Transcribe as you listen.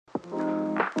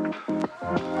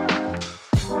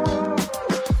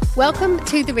Welcome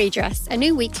to The Redress, a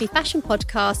new weekly fashion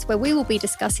podcast where we will be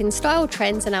discussing style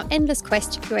trends and our endless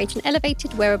quest to curate an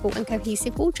elevated, wearable and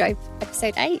cohesive wardrobe.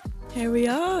 Episode 8. Here we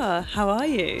are. How are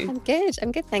you? I'm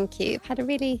good, thank you. I've had a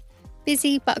really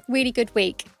busy but really good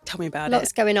week. Tell me about it.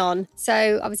 Lots going on.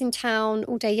 So I was in town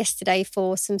all day yesterday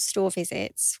for some store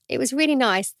visits. It was really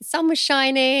nice. The sun was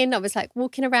shining. I was like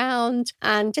walking around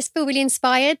and just feel really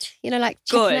inspired, like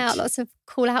checking out lots of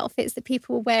cool outfits that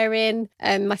people were wearing.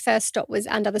 My first stop was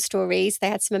And Other Stories. They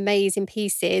had some amazing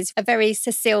pieces. A very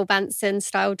Cecile Banson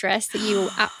style dress that you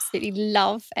will absolutely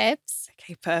love, Ebbs.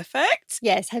 Okay, perfect.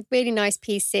 Yes, had really nice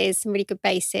pieces, some really good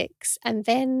basics. And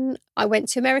then I went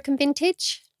to American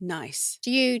Vintage. Nice.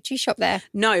 Do you shop there?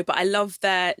 No, but I love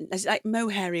their like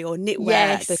mohairy or knitwear,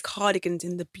 Yes. the cardigans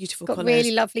in the beautiful Got colours.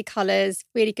 really lovely colours,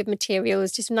 really good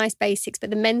materials, just nice basics. But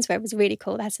the menswear was really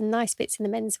cool. They had some nice bits in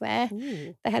the menswear.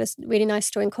 Ooh. They had a really nice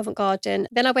store in Covent Garden.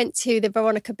 Then I went to the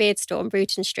Veronica Beard store on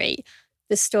Bruton Street.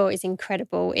 The store is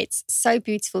incredible. It's so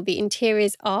beautiful. The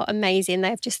interiors are amazing.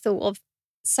 They've just thought of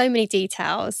so many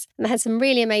details, and they had some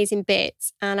really amazing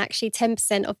bits, and actually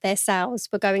 10% of their sales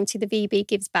were going to the VB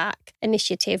Gives Back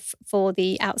initiative for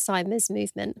the Alzheimer's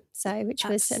movement, which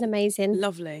was an amazing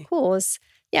lovely cause.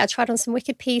 Yeah, I tried on some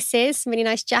wicked pieces, some really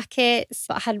nice jackets.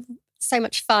 I had so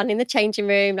much fun in the changing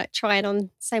room, like trying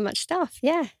on so much stuff.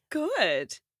 Yeah.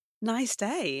 Good. Nice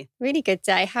day. Really good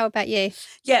day. How about you?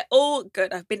 Yeah, all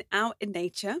good. I've been out in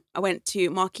nature. I went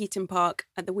to Markeaton Park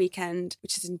at the weekend,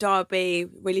 which is in Derby.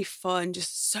 Really fun.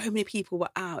 Just so many people were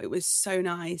out. It was so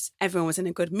nice. Everyone was in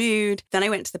a good mood. Then I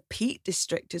went to the Peak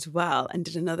District as well and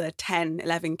did another 10,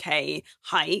 11K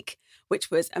hike, which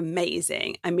was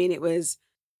amazing. I mean, it was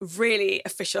really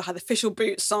official. I had official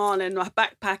boots on and my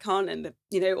backpack on and,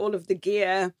 all of the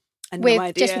gear. And no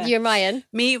idea. Just with you and Ryan?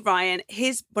 Me, Ryan,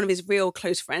 one of his real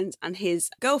close friends and his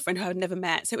girlfriend who I had never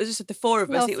met. So it was just the four of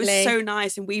us. Lovely. It was so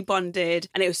nice and we bonded.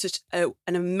 And it was such an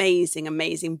amazing,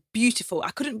 amazing, beautiful.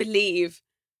 I couldn't believe,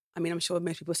 I'm sure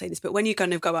most people say this, but when you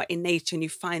kind of go out in nature and you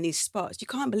find these spots, you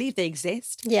can't believe they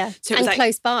exist. Yeah, so and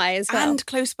close by as well. And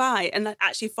close by. And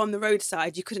actually from the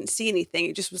roadside, you couldn't see anything.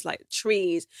 It just was like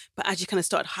trees. But as you kind of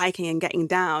started hiking and getting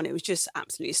down, it was just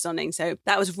absolutely stunning. So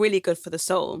that was really good for the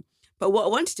soul. But what I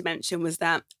wanted to mention was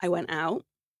that I went out.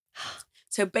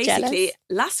 So basically,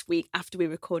 last week after we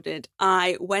recorded,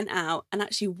 I went out and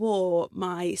actually wore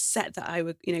my set that I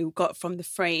got from the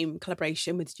Frame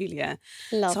collaboration with Julia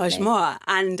Sargent,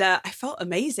 and I felt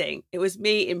amazing. It was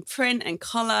me in print and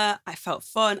colour. I felt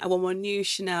fun. I wore my new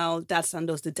Chanel dad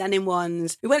sandals, the denim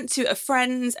ones. We went to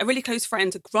a really close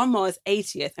friend's grandma's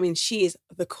 80th. I mean, she is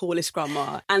the coolest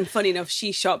grandma. And funny enough,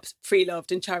 she shops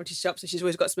pre-loved and charity shops, so she's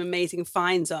always got some amazing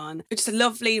finds on. It's just a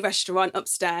lovely restaurant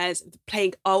upstairs,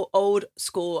 playing old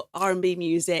school R&B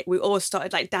music. We all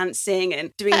started like dancing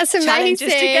and doing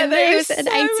challenges together. It was an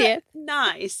 80th.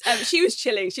 Nice. She was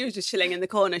chilling. She was just chilling in the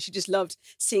corner. She just loved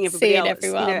seeing everybody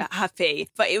else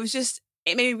happy. But it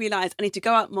made me realise I need to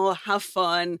go out more, have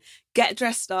fun, get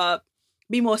dressed up,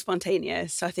 be more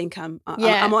spontaneous. So I think I'm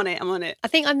on it. I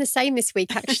think I'm the same this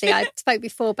week, actually. I spoke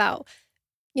before about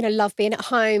love being at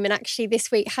home, and actually this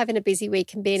week having a busy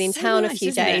week and being in town a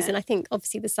few days. And I think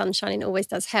obviously the sun shining always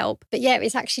does help. But yeah,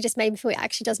 it's actually just made me feel, it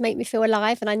actually does make me feel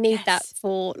alive, and I need that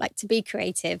for to be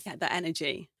creative. Yeah, that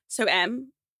energy. So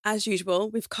as usual,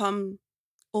 we've come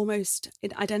almost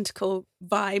in identical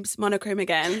vibes, monochrome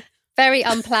again. Very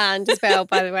unplanned as well,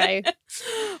 by the way.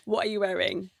 What are you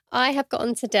wearing? I have got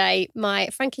on today my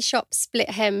Frankie Shop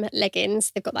split hem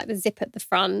leggings. They've got the zip at the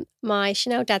front, my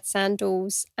Chanel dad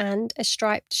sandals, and a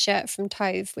striped shirt from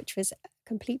Tove, which was a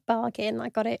complete bargain. I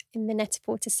got it in the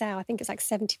Net-a-Porter sale. I think it's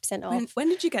 70% off. When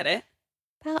did you get it?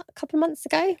 About a couple of months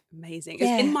ago. Amazing. It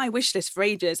was in my wish list for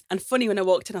ages. And funny, when I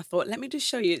walked in, I thought, let me just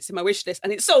show you. It's in my wish list.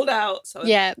 And it's sold out. So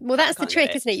well, that's the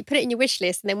trick, isn't it? You put it in your wish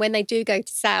list, and then when they do go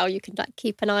to sale, you can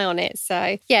keep an eye on it.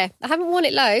 So yeah, I haven't worn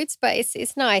it loads, but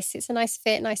it's nice. It's a nice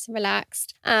fit, nice and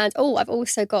relaxed. And I've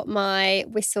also got my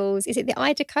Whistles. Is it the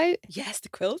Ida coat? Yes, the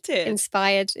quilted.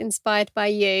 Inspired by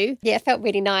you. Yeah, it felt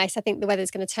really nice. I think the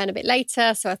weather's going to turn a bit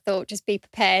later, so I thought just be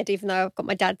prepared, even though I've got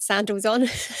my dad's sandals on.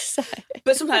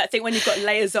 But sometimes I think when you've got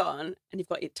layers on and you've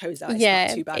got your toes out, it's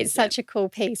not too bad. It's such a cool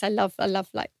piece. I love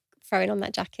throwing on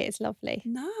that jacket. It's lovely.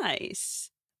 Nice.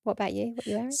 What about you? What are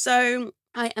you wearing? So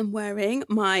I am wearing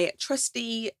my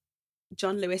trusty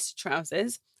John Lewis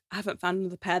trousers. I haven't found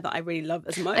another pair that I really love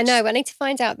as much. I know. I need to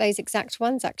find out those exact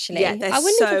ones, actually. Yeah, they're I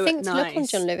wouldn't so even think to nice. look on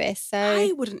John Lewis. So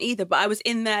I wouldn't either, but I was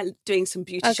in there doing some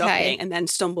beauty shopping and then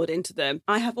stumbled into them.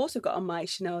 I have also got on my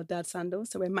Chanel dad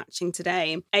sandals, so we're matching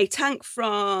today. A tank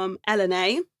from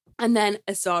L&A. And then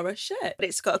a Zara shirt.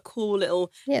 It's got a cool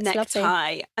little necktie.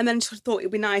 Lovely. And then just thought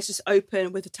it'd be nice, just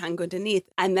open with a tango underneath.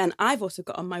 And then I've also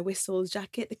got on my Whistles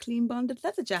jacket, the clean bonded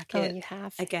leather jacket. Oh, you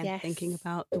have. Again, thinking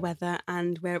about the weather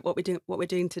and what we're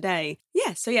doing today.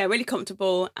 Yeah, so yeah, really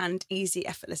comfortable and easy,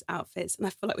 effortless outfits. And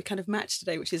I feel like we kind of matched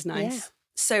today, which is nice. Yeah.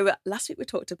 So last week we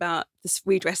talked about this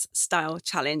redress style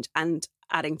challenge and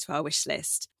adding to our wish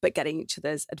list, but getting each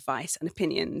other's advice and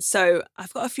opinions. So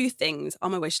I've got a few things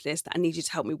on my wish list that I need you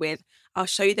to help me with. I'll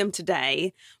show you them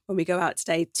today when we go out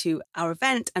today to our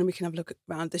event and we can have a look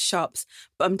around the shops.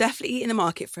 But I'm definitely in the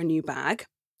market for a new bag,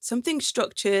 something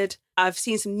structured. I've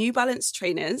seen some New Balance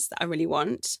trainers that I really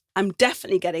want. I'm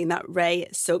definitely getting that Ray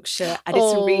silk shirt. I did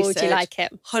some research. Do you like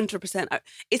it? 100%.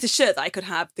 It's a shirt that I could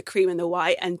have the cream and the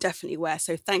white and definitely wear.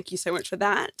 So thank you so much for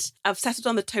that. I've settled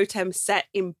on the Totem set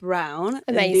in brown.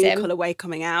 Amazing. A new colourway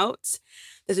coming out.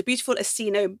 There's a beautiful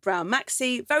Asino brown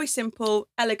maxi. Very simple,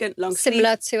 elegant, long sleeve.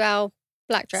 Similar to our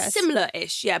black dress.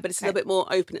 Similar-ish, yeah, but it's a little bit more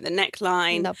open at the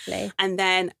neckline. Lovely. And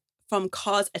then from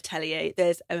Cars Atelier,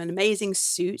 there's an amazing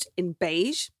suit in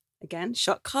beige. Again,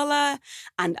 shot collar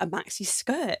and a maxi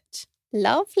skirt.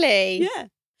 Lovely. Yeah.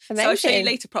 Amazing. So I'll show you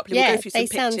later properly. We'll go through some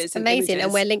pictures and amazing. images.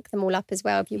 And we'll link them all up as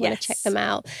well if you want to check them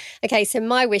out. Okay, so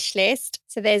my wish list.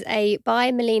 So there's a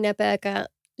by Melina Berger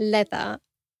leather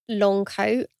long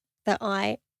coat that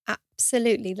I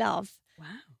absolutely love. Wow.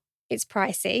 It's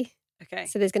pricey. Okay.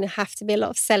 So there's going to have to be a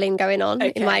lot of selling going on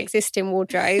in my existing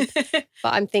wardrobe. But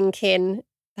I'm thinking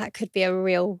that could be a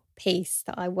real piece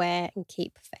that I wear and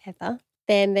keep forever.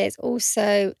 Then there's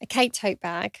also a Kate tote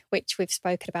bag, which we've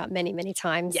spoken about many, many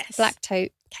times. Yes. Black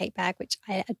tote Kate bag, which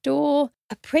I adore.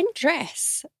 A print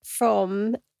dress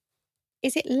from,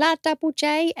 is it La Double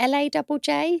J? LA Double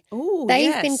J? Oh,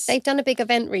 They've done a big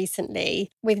event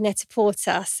recently with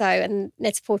Net-a-Porter. And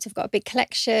Net-a-Porter have got a big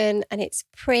collection and it's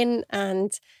print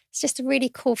and it's just a really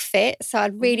cool fit. So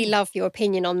I'd really love your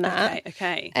opinion on that.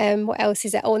 Okay. What else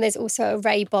is there? Oh, and there's also a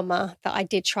Ray bomber that I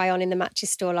did try on in the matches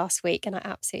store last week and I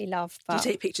absolutely love. But Did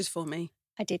you take pictures for me?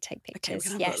 I did take pictures.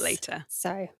 Okay, we're going to look later.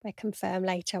 So we'll confirm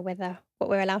later what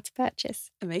we're allowed to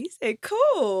purchase. Amazing.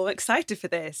 Cool. Excited for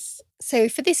this. So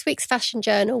for this week's fashion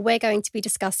journal, we're going to be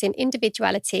discussing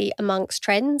individuality amongst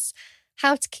trends,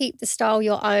 how to keep the style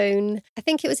your own. I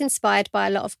think it was inspired by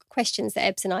a lot of questions that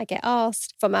Ebbs and I get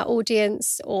asked from our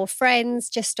audience or friends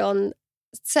just on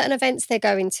certain events they're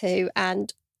going to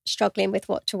and struggling with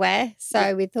what to wear.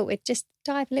 So we thought we'd just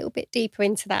dive a little bit deeper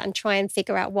into that and try and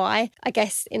figure out why. I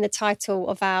guess in the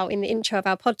intro of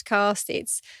our podcast,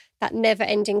 it's that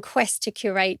never-ending quest to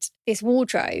curate this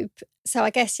wardrobe. So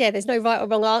I guess, there's no right or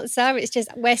wrong answer. It's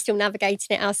just we're still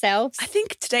navigating it ourselves. I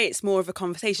think today it's more of a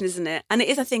conversation, isn't it? And it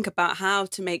is, I think, about how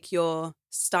to make your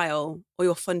style or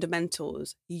your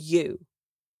fundamentals you.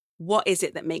 What is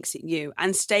it that makes it you?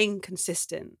 And staying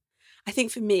consistent. I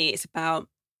think for me, it's about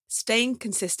staying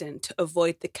consistent to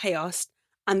avoid the chaos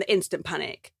and the instant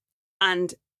panic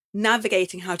and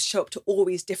navigating how to show up to all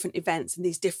these different events and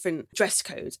these different dress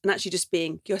codes and actually just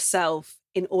being yourself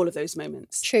in all of those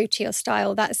moments. True to your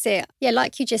style. That's it. Yeah,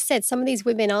 like you just said, some of these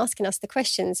women asking us the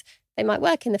questions, they might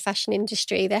work in the fashion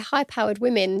industry. They're high-powered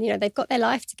women. They've got their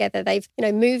life together. They've,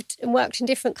 moved and worked in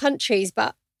different countries,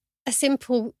 but a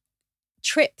simple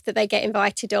trip that they get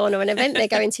invited on or an event they're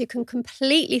going to can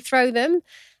completely throw them.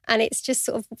 And it's just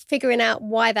sort of figuring out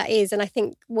why that is. And I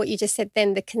think what you just said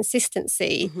then, the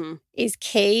consistency is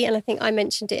key. And I think I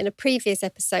mentioned it in a previous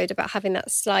episode about having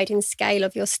that sliding scale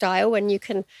of your style when you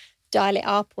can dial it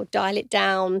up or dial it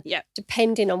down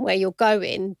depending on where you're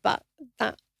going. But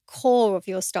that core of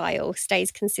your style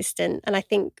stays consistent. And I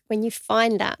think when you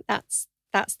find that, that's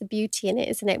the beauty in it,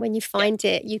 isn't it? When you find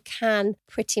it, you can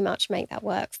pretty much make that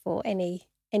work for any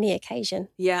occasion.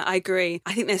 Yeah, I agree.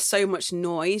 I think there's so much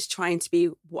noise trying to be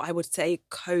what I would say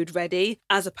code ready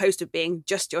as opposed to being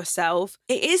just yourself.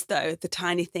 It is, though, the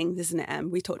tiny things, isn't it,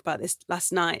 We talked about this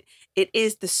last night. It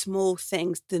is the small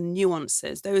things, the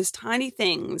nuances, those tiny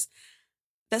things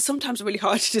that sometimes are really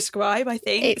hard to describe, I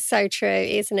think. It's so true,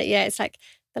 isn't it? Yeah, it's like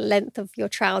the length of your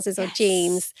trousers or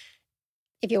jeans,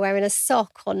 if you're wearing a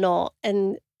sock or not.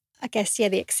 And I guess,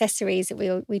 the accessories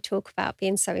that we talk about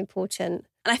being so important.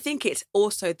 And I think it's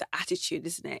also the attitude,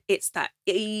 isn't it? It's that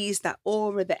ease, that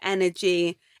aura, the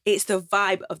energy. It's the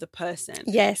vibe of the person.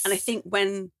 Yes. And I think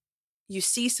when you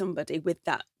see somebody with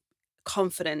that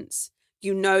confidence,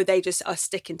 they just are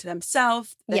sticking to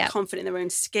themselves. They're confident in their own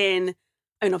skin.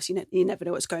 And obviously, you never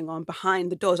know what's going on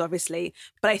behind the doors, obviously.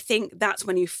 But I think that's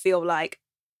when you feel like,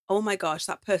 oh my gosh,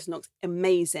 that person looks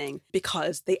amazing,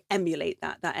 because they emulate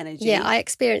that energy. Yeah, I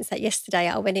experienced that yesterday.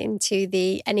 I went into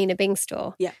the Anina Bing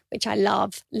store, which I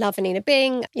love Anina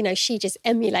Bing. You know, she just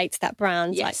emulates that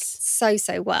brand like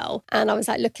so well. And I was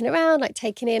like looking around, like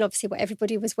taking in obviously what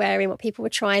everybody was wearing, what people were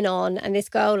trying on. And this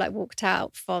girl like walked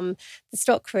out from the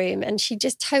stock room and she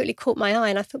just totally caught my eye.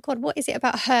 And I thought, God, what is it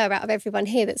about her out of everyone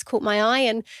here that's caught my eye?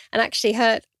 And actually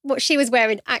what she was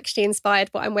wearing actually inspired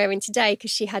what I'm wearing today,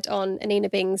 because she had on Anina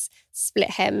Bing's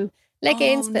split hem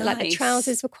leggings, but like the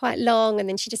trousers were quite long, and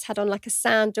then she just had on like a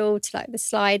sandal to like the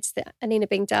slides that Anina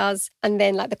Bing does, and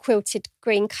then like the quilted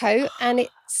green coat. And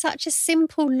it's such a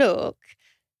simple look.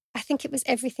 I think it was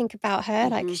everything about her.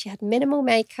 Like she had minimal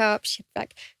makeup, she had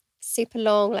like super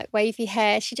long, like wavy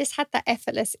hair. She just had that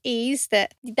effortless ease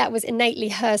that was innately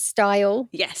her style.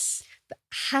 Yes.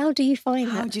 How do you find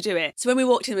that? How do you do it? So when we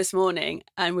walked in this morning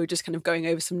and we were just kind of going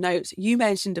over some notes, you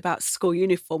mentioned about school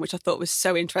uniform, which I thought was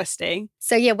so interesting.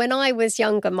 So yeah, when I was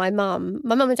younger, my mum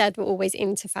and dad were always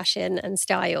into fashion and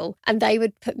style, and they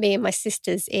would put me and my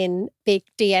sisters in big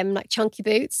DM like chunky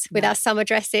boots with our summer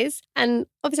dresses. And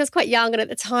obviously I was quite young, and at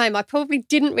the time I probably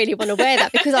didn't really want to wear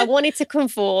that because I wanted to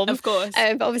conform. Of course.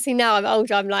 But obviously now I'm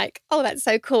older, I'm like, oh, that's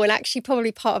so cool. And actually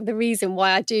probably part of the reason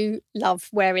why I do love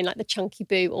wearing like the chunky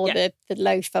boot or the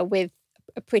loafer with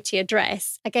a prettier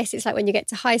dress. I guess it's like when you get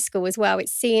to high school as well,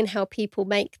 it's seeing how people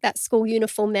make that school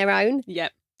uniform their own.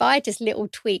 Yep. By just little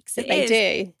tweaks that they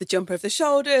do. The jumper of the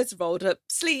shoulders, rolled up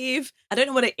sleeve. I don't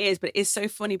know what it is, but it is so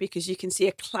funny because you can see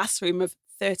a classroom of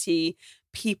 30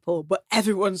 people, but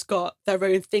everyone's got their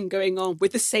own thing going on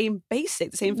with the same basic,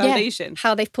 the same foundation.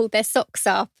 How they've pulled their socks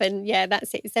up. And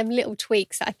that's it. It's them little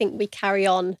tweaks that I think we carry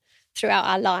on throughout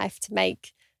our life to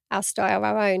make our style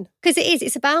our own. Because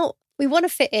it's about, we want to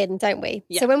fit in, don't we?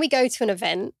 Yeah. So when we go to an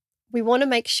event, we want to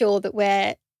make sure that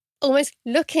we're almost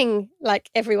looking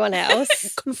like everyone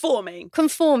else. Conforming.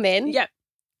 Yeah.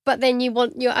 But then you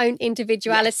want your own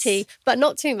individuality, but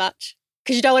not too much,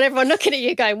 because you don't want everyone looking at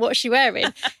you going, what's she wearing?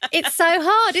 It's so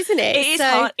hard, isn't it? It is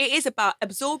hard. It is about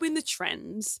absorbing the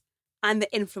trends and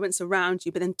the influence around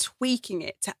you, but then tweaking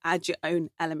it to add your own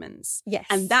elements. Yes.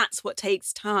 And that's what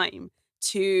takes time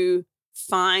to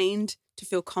find, to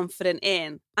feel confident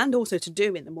in, and also to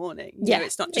do in the morning. You know,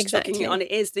 it's not just chucking it on,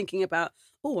 it is thinking about,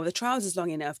 oh, the trouser's long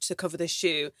enough to cover the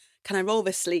shoe. Can I roll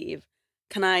the sleeve?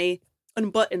 Can I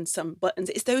unbutton some buttons?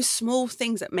 It's those small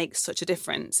things that make such a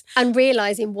difference. And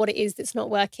realising what it is that's not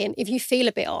working. If you feel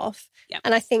a bit off,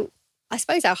 and I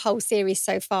suppose our whole series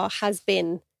so far has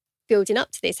been building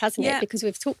up to this, hasn't it? Because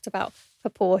we've talked about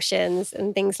proportions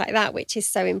and things like that, which is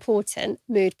so important.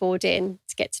 Mood boarding,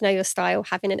 to get to know your style,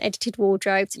 having an edited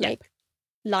wardrobe to make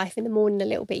life in the morning a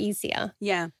little bit easier.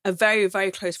 Yeah. A very, very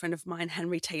close friend of mine,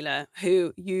 Henry Taylor,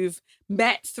 who you've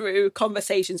met through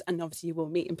conversations and obviously you will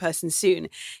meet in person soon.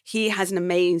 He has an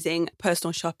amazing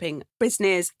personal shopping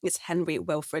business. It's Henry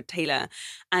Wilfred Taylor.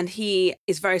 And he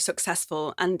is very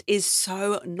successful and is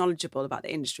so knowledgeable about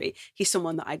the industry. He's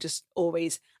someone that I just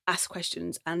always ask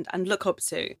questions and look up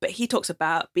to. But he talks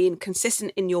about being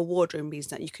consistent in your wardrobe means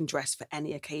that you can dress for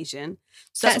any occasion.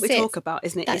 So that's what we talk about,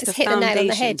 isn't it? That's it's the foundations, the nail on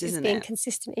the head, isn't it? Being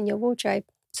consistent in your wardrobe.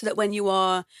 So that when you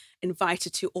are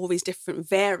invited to all these different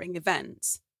varying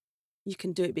events, you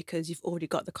can do it because you've already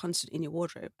got the constant in your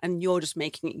wardrobe and you're just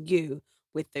making it you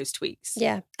with those tweaks.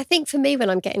 Yeah. I think for me, when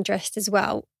I'm getting dressed as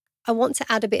well, I want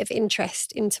to add a bit of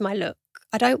interest into my look.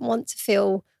 I don't want to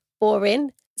feel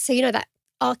boring. So, that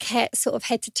Arquette sort of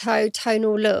head to toe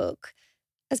tonal look,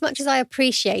 as much as I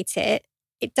appreciate it,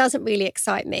 it doesn't really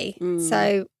excite me.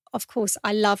 So of course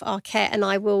I love Arquette and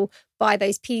I will buy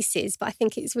those pieces, but I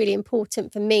think it's really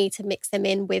important for me to mix them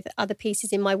in with other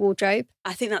pieces in my wardrobe.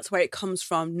 I think that's where it comes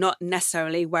from, not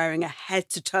necessarily wearing a head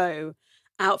to toe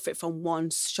outfit from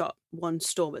one shop, one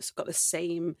store that's got the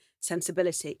same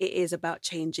sensibility. It is about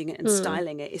changing it and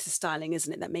styling it. It's the styling,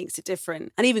 isn't it, that makes it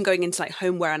different. And even going into like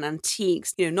homeware and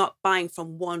antiques, not buying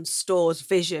from one store's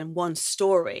vision, one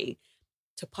story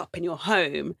to pop in your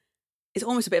home. It's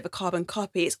almost a bit of a carbon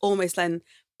copy. It's almost then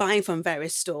buying from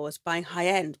various stores, buying high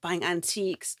end, buying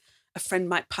antiques. A friend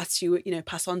might pass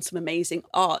on some amazing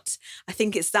art. I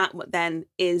think it's that what then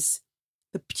is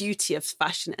the beauty of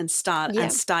fashion and style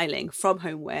and styling, from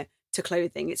homeware to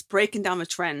clothing. It's breaking down the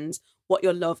trends, what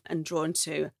you're loved and drawn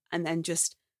to, and then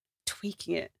just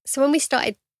tweaking it. So when we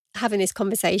started having this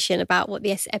conversation about what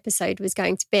this episode was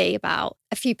going to be about,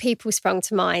 a few people sprung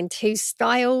to mind whose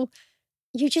style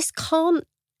you just can't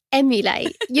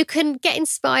emulate. You can get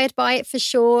inspired by it for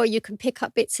sure. You can pick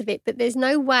up bits of it, but there's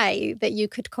no way that you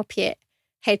could copy it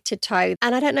head to toe.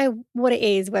 And I don't know what it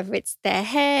is, whether it's their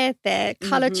hair, their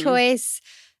colour choice,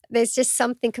 there's just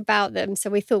something about them. So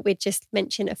we thought we'd just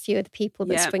mention a few of the people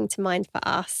that spring to mind for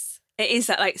us. It is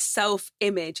that like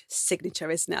self-image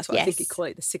signature, isn't it? That's what I think you call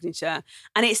it, the signature.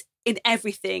 And it's in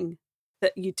everything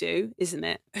that you do, isn't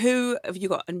it? Who have you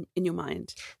got in your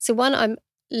mind? So one I'm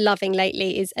loving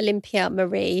lately is Olympia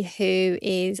Marie, who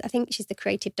is, I think she's the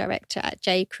creative director at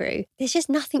J. Crew. There's just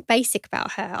nothing basic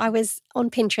about her. I was on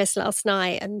Pinterest last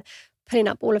night and putting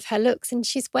up all of her looks, and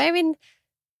she's wearing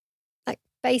like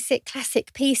basic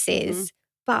classic pieces,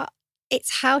 but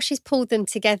it's how she's pulled them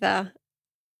together.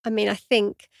 I mean, I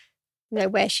think,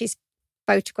 where she's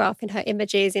photographing her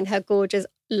images in her gorgeous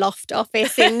loft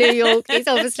office in New York is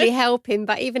obviously helping.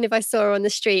 But even if I saw her on the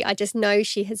street, I just know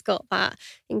she has got that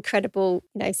incredible,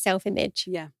 self-image.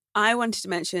 Yeah. I wanted to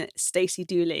mention Stacey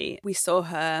Dooley. We saw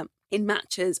her in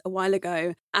Matches a while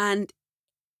ago, and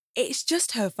it's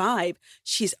just her vibe.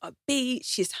 She's upbeat,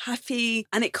 she's happy,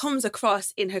 and it comes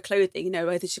across in her clothing,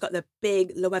 whether she's got the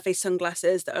big Loewe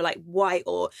sunglasses that are like white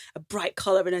or a bright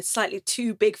colour and are slightly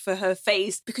too big for her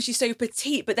face because she's so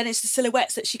petite, but then it's the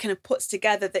silhouettes that she kind of puts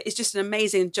together that is just an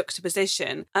amazing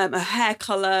juxtaposition. Her hair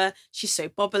colour, she's so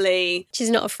bubbly. She's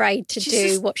not afraid to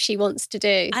do what she wants to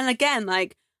do. And again,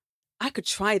 like, I could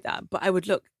try that, but I would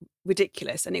look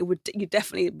ridiculous, and you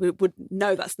definitely would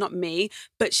know that's not me.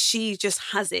 But she just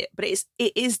has it. But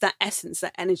it is that essence,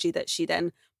 that energy that she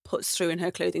then puts through in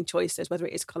her clothing choices, whether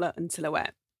it is colour and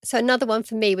silhouette. So another one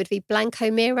for me would be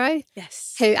Blanco Miro.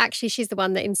 Yes. Who actually, she's the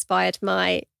one that inspired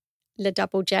my Le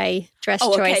Double J dress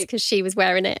choice because she was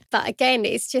wearing it. But again,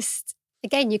 it's just,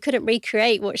 you couldn't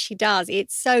recreate what she does.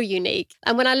 It's so unique.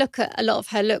 And when I look at a lot of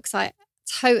her looks, I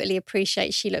totally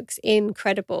appreciate she looks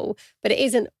incredible, but it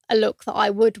isn't a look that I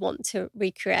would want to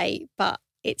recreate, but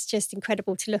it's just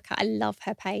incredible to look at. I love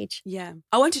her page. Yeah.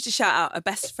 I wanted to shout out a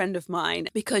best friend of mine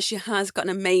because she has got an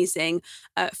amazing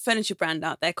furniture brand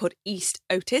out there called East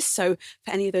Otis. So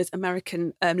for any of those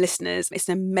American listeners, it's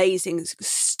an amazing,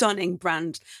 stunning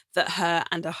brand that her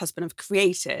and her husband have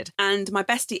created. And my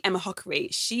bestie, Emma Hockery,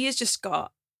 she has just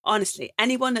got, honestly,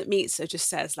 anyone that meets her just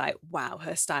says like, wow,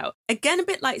 her style. Again, a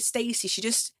bit like Stacey, she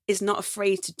just is not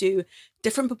afraid to do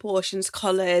different proportions,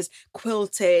 colours,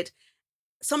 quilted.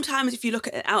 Sometimes if you look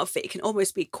at an outfit, it can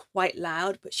almost be quite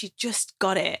loud, but she just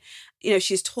got it.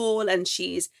 She's tall and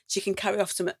she can carry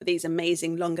off some of these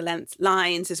amazing longer length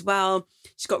lines as well.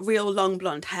 She's got real long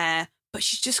blonde hair, but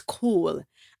she's just cool.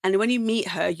 And when you meet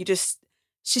her,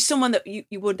 she's someone that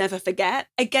you would never forget.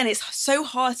 Again, it's so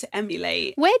hard to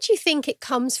emulate. Where do you think it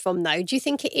comes from, though? Do you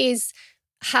think it is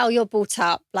how you're brought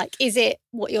up? Like, is it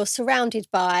what you're surrounded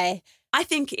by? I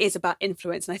think it is about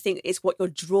influence, and I think it's what you're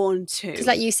drawn to. Because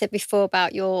like you said before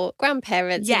about your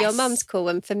grandparents and your mum's cool.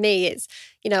 And for me, it's,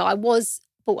 I was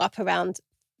brought up around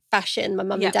fashion. My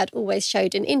mum and dad always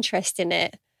showed an interest in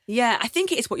it. Yeah, I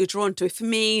think it is what you're drawn to. For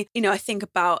me, I think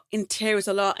about interiors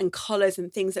a lot and colours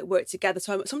and things that work together.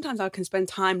 So sometimes I can spend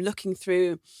time looking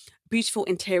through beautiful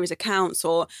interiors accounts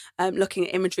or looking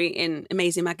at imagery in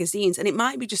amazing magazines. And it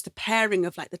might be just the pairing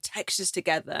of like the textures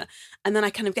together. And then I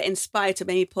kind of get inspired to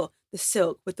maybe put the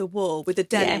silk with the wool, with the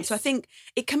denim. Yes. So I think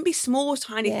it can be small,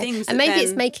 tiny things. And maybe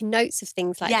it's making notes of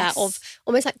things like that, of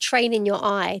almost like training your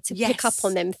eye to pick up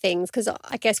on them things. Because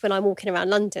I guess when I'm walking around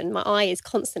London, my eye is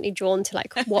constantly drawn to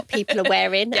like what people are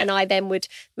wearing. And I then would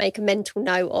make a mental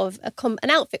note of an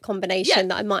outfit combination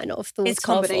that I might not have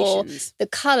thought of, or the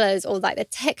colours or like the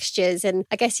textures. And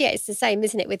I guess, it's the same,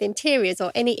 isn't it, with interiors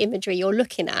or any imagery you're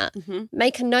looking at. Mm-hmm.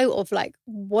 Make a note of like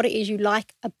what it is you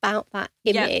like about that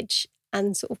image.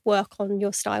 And sort of work on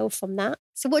your style from that.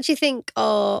 So what do you think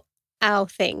are our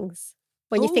things?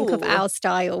 When you think of our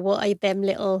style, what are them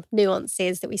little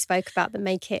nuances that we spoke about that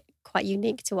make it quite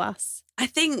unique to us? I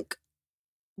think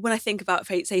when I think about,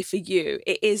 say for you,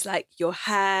 it is like your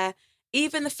hair,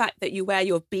 even the fact that you wear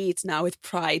your beads now with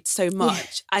pride so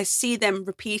much. I see them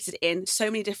repeated in so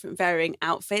many different varying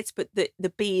outfits, but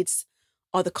the beads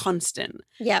are the constant.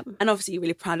 Yeah. And obviously you're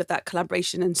really proud of that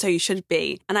collaboration, and so you should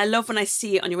be. And I love when I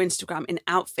see it on your Instagram in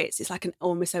outfits. It's like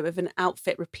almost of an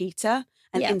outfit repeater,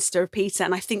 an Insta repeater.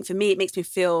 And I think for me, it makes me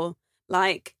feel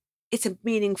like it's a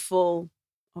meaningful,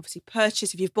 obviously,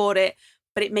 purchase if you've bought it,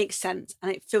 but it makes sense and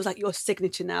it feels like your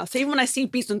signature now. So even when I see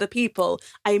beads on other people,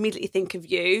 I immediately think of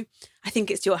you. I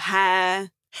think it's your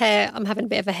hair. I'm having a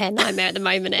bit of a hair nightmare at the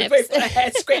moment. We're both got a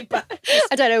hair scraper.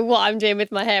 I don't know what I'm doing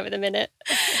with my hair at the minute.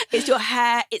 It's your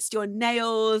hair, it's your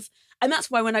nails. And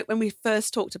that's why when we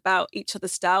first talked about each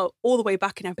other's style all the way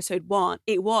back in episode 1,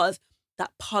 it was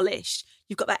that polish.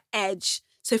 You've got that edge.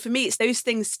 So for me, it's those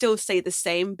things still stay the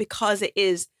same because it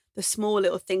is the small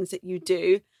little things that you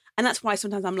do. And that's why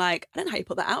sometimes I'm like, I don't know how you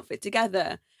put that outfit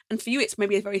together. And for you, it's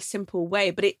maybe a very simple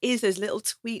way, but it is those little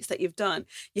tweaks that you've done.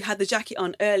 You had the jacket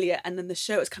on earlier and then the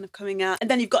shirt was kind of coming out. And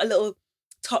then you've got a little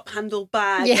top handle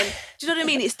bag. Yeah. And, do you know what I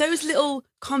mean? It's those little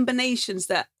combinations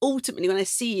that ultimately when I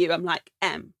see you, I'm like,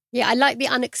 Yeah, I like the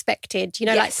unexpected, you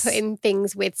know, Yes. like putting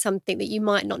things with something that you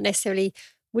might not necessarily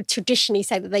would traditionally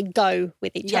say that they go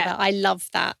with each other. I love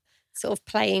that sort of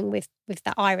playing with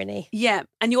that irony. Yeah.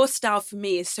 And your style for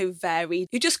me is so varied.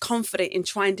 You're just confident in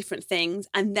trying different things.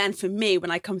 And then for me,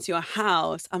 when I come to your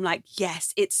house, I'm like,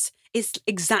 yes, it's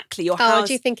exactly your house. Oh,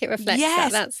 do you think it reflects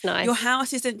that? That's nice. Your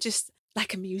house isn't just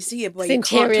like a museum where The you can't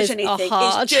touch interiors anything.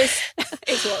 are hard.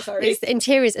 It's what, sorry? The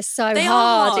interiors are so They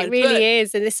hard. are, It really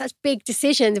is. And there's such big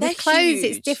decisions. They're With clothes, huge.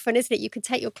 it's different, isn't it? You can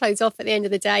take your clothes off at the end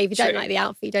of the day. If you don't True. like the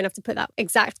outfit, you don't have to put that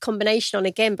exact combination on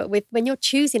again. But when you're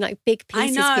choosing like big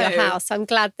pieces for your house, I'm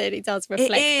glad that it does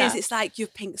reflect It is. that. It's like your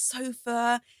pink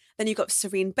sofa, then you've got a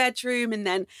serene bedroom, and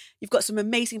then you've got some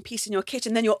amazing piece in your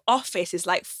kitchen. Then your office is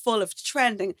like full of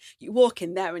trend, and you walk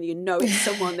in there and you know it's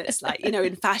someone that's like, you know,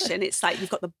 in fashion. It's like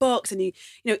you've got the books, and you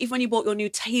know, even when you bought your new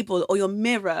table or your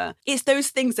mirror, it's those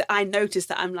things that I notice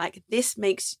that I'm like, this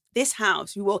makes this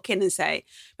house. You walk in and say,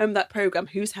 remember that program,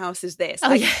 Whose House Is This?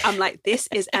 I'm like, this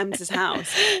is Em's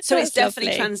house. So it's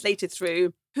definitely translated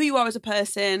through who you are as a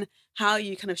person, how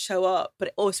you kind of show up,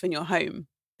 but also in your home.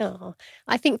 Oh,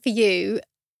 I think for you,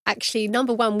 actually,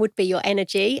 number one would be your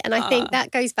energy. And I think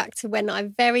that goes back to when I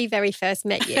very, very first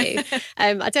met you.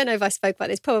 I don't know if I spoke about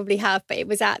this, probably have, but it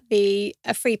was at a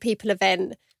Free People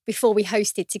event before we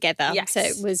hosted together. Yes. So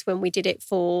it was when we did it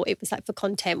for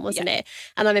content, wasn't it?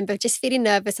 And I remember just feeling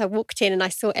nervous. I walked in and I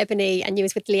saw Ebony and you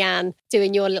was with Leanne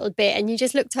doing your little bit and you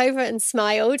just looked over and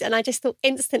smiled. And I just thought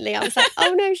instantly, I was like,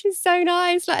 oh no, she's so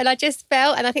nice. Like, and I just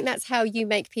felt, and I think that's how you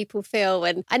make people feel.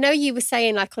 And I know you were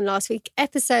saying like on last week's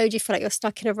episode, you feel like you're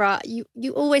stuck in a rut.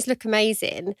 You always look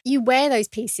amazing. You wear those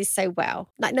pieces so well.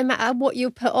 Like no matter what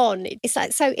you put on, it's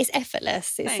like, so it's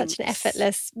effortless. It's Thanks. such an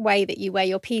effortless way that you wear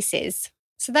your pieces.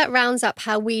 So that rounds up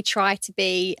how we try to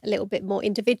be a little bit more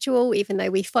individual, even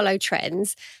though we follow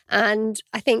trends. And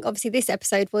I think obviously this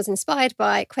episode was inspired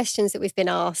by questions that we've been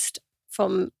asked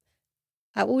from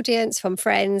our audience, from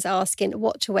friends asking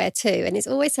what to wear to. And it's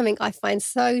always something I find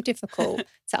so difficult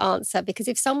to answer, because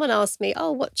if someone asks me,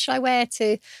 oh, what should I wear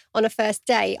to on a first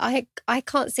date? I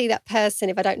can't see that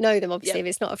person if I don't know them, obviously, if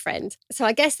it's not a friend. So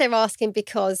I guess they're asking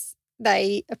because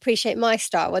they appreciate my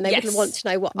style and they would want to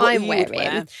know what I'm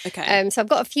wearing. Okay. So I've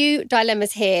got a few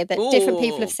dilemmas here that different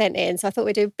people have sent in. So I thought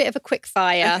we'd do a bit of a quick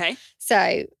fire. Okay.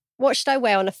 So what should I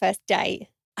wear on a first date?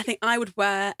 I think I would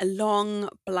wear a long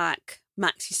black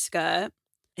maxi skirt,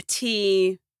 a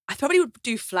tee. I probably would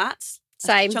do flats.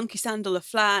 Same. A chunky sandal, a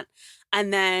flat.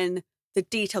 And then the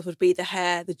details would be the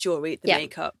hair, the jewellery, the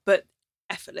makeup, but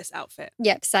effortless outfit.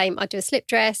 Yep, same. I'd do a slip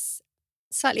dress,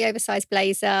 slightly oversized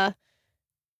blazer,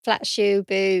 flat shoe,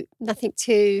 boot, nothing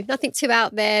too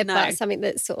out there, but something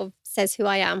that sort of says who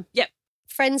I am. Yep.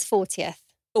 Friend's 40th.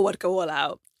 Oh, I'd go all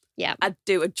out. Yeah. I'd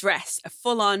do a dress, a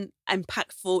full-on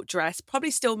impactful dress, probably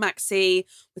still maxi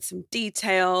with some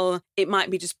detail. It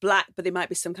might be just black, but there might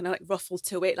be some kind of like ruffle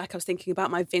to it. Like I was thinking about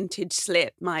my vintage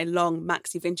slip, my long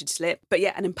maxi vintage slip. But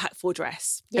yeah, an impactful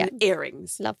dress and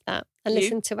earrings. Love that. And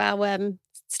listen to our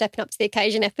Stepping Up to the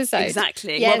Occasion episode.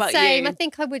 Exactly. Yeah, what about same. you? I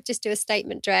think I would just do a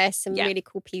statement dress, some really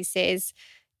cool pieces,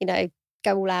 you know,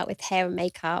 go all out with hair and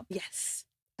makeup. Yes.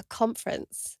 A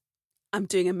conference. I'm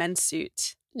doing a men's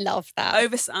suit. Love that.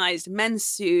 Oversized men's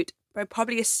suit,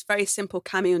 probably a very simple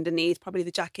cami underneath. Probably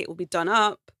the jacket will be done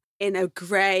up in a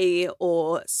grey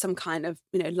or some kind of,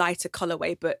 you know, lighter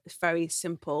colourway, but very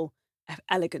simple,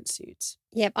 elegant suit.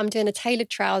 Yep, I'm doing a tailored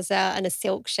trouser and a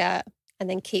silk shirt, and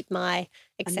then keep my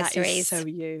accessories. And that is so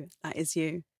you. That is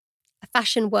you. A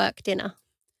fashion work dinner.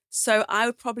 So I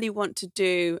would probably want to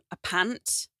do a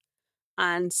pant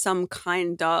and some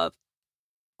kind of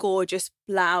gorgeous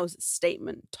blouse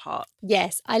statement top.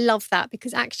 Yes, I love that,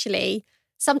 because actually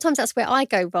sometimes that's where I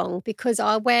go wrong, because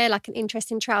I wear like an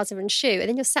interesting trouser and shoe, and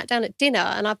then you're sat down at dinner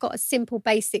and I've got a simple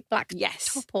basic black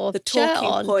top or the shirt talking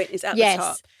on. point is at the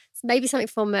top. So maybe something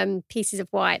from Pieces of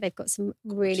White. They've got some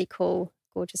really cool,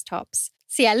 gorgeous tops.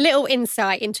 So yeah, a little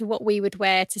insight into what we would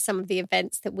wear to some of the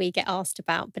events that we get asked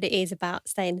about, but it is about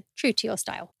staying true to your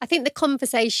style. I think the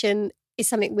conversation is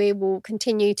something we will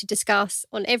continue to discuss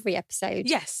on every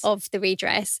episode of The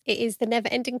Redress. It is the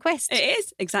never-ending quest. It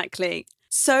is, exactly.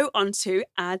 So on to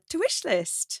add to wish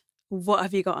list. What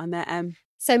have you got on there, Em?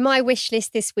 So my wish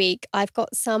list this week, I've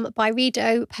got some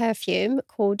Byredo perfume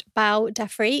called Bal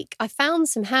d'Afrique. I found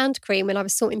some hand cream when I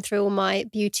was sorting through all my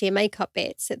beauty and makeup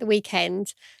bits at the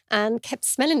weekend and kept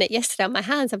smelling it yesterday on my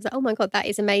hands. I was like, oh my God, that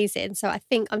is amazing. So I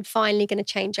think I'm finally going to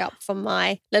change up from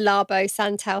my Le Labo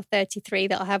Santal 33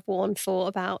 that I have worn for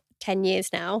about 10 years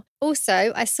now.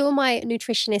 Also, I saw my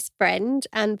nutritionist friend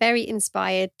and very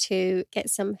inspired to get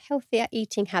some healthier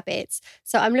eating habits.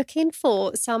 So I'm looking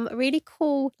for some really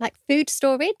cool like food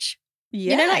storage.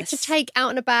 Yes. You know, like to take out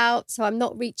and about. So I'm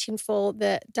not reaching for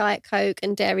the Diet Coke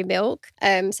and dairy milk.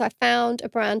 So I found a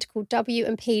brand called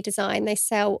W&P Design. They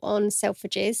sell on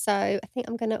Selfridges. So I think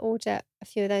I'm going to order a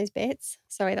few of those bits.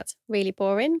 Sorry, that's really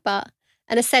boring, but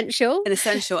an essential. And if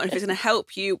it's going to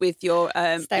help you with your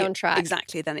stay on track.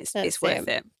 Exactly, then it's worth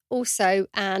it. Also,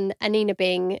 an Anina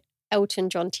Bing Elton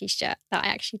John t-shirt that I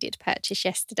actually did purchase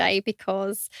yesterday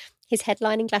because he's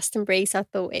headlining Glastonbury, so I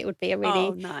thought it would be a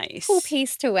really nice cool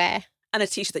piece to wear. And a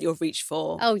t-shirt that you'll reach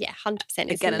for. Oh yeah, 100%.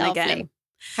 It's again lovely. And again.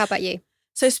 How about you?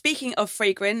 So speaking of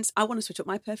fragrance, I want to switch up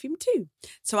my perfume too.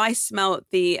 So I smell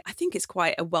I think it's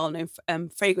quite a well-known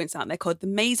fragrance out there called the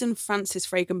Maison Francis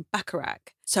Fragrance Baccarat.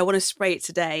 So I want to spray it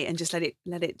today and just let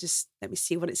me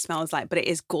see what it smells like. But it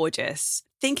is gorgeous.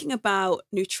 Thinking about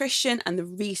nutrition and the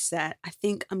reset, I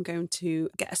think I'm going to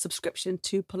get a subscription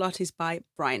to Pilates by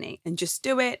Bryony and just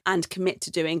do it and commit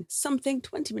to doing something,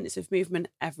 20 minutes of movement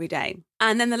every day.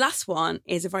 And then the last one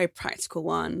is a very practical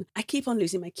one. I keep on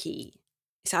losing my key.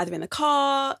 It's either in the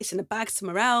car, it's in a bag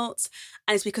somewhere else,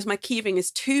 and it's because my key ring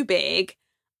is too big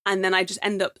and then I just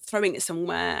end up throwing it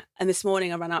somewhere. And this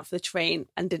morning I ran out for the train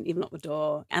and didn't even lock the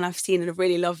door. And I've seen a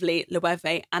really lovely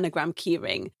Loewe anagram key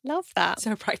ring. Love that.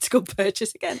 So a practical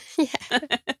purchase again. Yeah.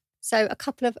 So a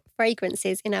couple of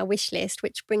fragrances in our wish list,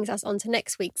 which brings us on to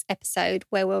next week's episode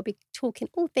where we'll be talking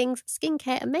all things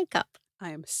skincare and makeup. I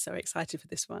am so excited for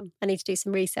this one. I need to do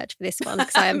some research for this one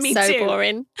because I am so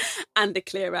boring. And a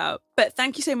clear out. But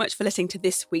thank you so much for listening to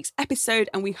this week's episode,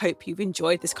 and we hope you've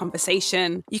enjoyed this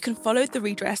conversation. You can follow The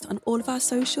Redressed on all of our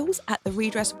socials at The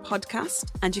Redressed Podcast,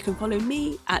 and you can follow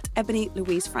me at Ebony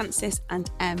Louise Francis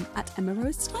and Em at Emma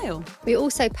Rose Style. We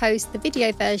also post the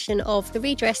video version of The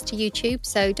Redressed to YouTube,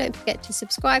 so don't forget to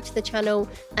subscribe to the channel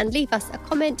and leave us a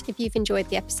comment if you've enjoyed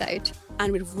the episode.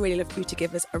 And we'd really love you to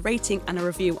give us a rating and a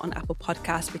review on Apple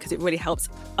Podcasts because it really helps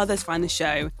others find the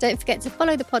show. Don't forget to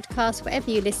follow the podcast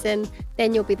wherever you listen.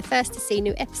 Then you'll be the first to see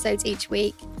new episodes each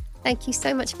week. Thank you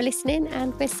so much for listening,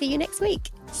 and we'll see you next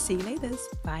week. See you later.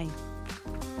 Bye.